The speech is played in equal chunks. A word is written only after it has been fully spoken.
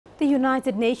The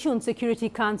United Nations Security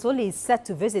Council is set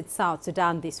to visit South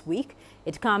Sudan this week.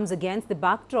 It comes against the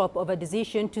backdrop of a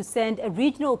decision to send a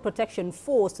regional protection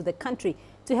force to the country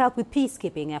to help with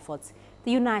peacekeeping efforts.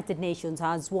 The United Nations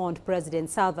has warned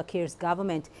President Salva Kiir's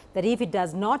government that if it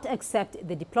does not accept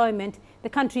the deployment, the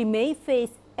country may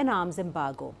face an arms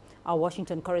embargo. Our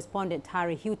Washington correspondent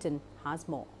Harry Houghton has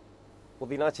more. Well,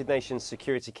 the United Nations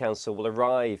Security Council will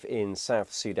arrive in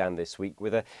South Sudan this week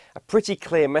with a pretty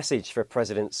clear message for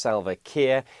President Salva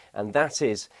Kiir, and that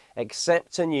is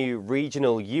accept a new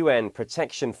regional UN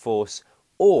protection force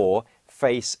or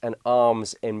face an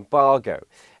arms embargo.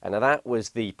 And now that was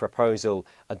the proposal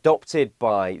adopted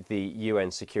by the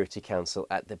UN Security Council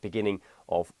at the beginning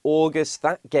of August.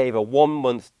 That gave a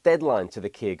 1-month deadline to the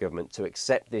Kiir government to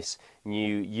accept this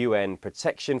new UN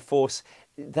protection force.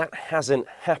 That hasn't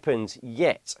happened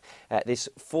yet. This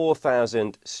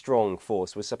 4,000 strong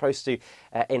force was supposed to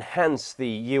enhance the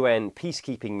UN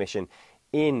peacekeeping mission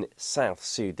in South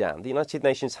Sudan. The United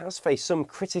Nations has faced some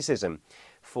criticism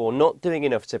for not doing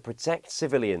enough to protect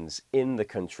civilians in the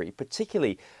country,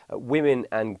 particularly women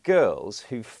and girls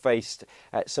who faced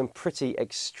some pretty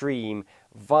extreme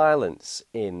violence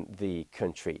in the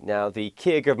country. Now, the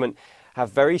Kiir government have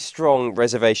very strong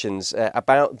reservations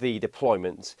about the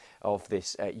deployment of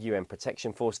this UN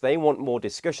protection force. They want more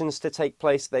discussions to take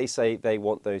place. They say they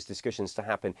want those discussions to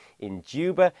happen in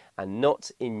Juba and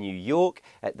not in New York.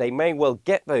 They may well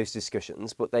get those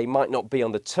discussions, but they might not be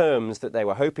on the terms that they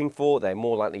were hoping for. They're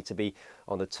more likely to be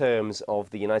on the terms of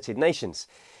the United Nations.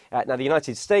 Now, the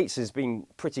United States has been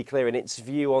pretty clear in its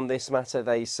view on this matter.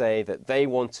 They say that they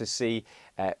want to see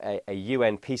a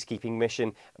UN peacekeeping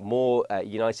mission, more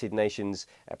United Nations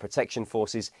protection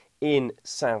forces in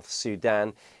South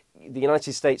Sudan. The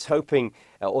United States hoping,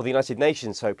 or the United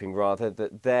Nations hoping rather,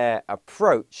 that their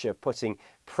approach of putting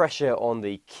pressure on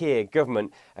the Kiir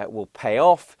government will pay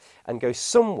off and go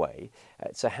some way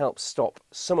to help stop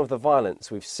some of the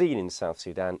violence we've seen in South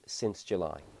Sudan since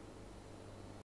July.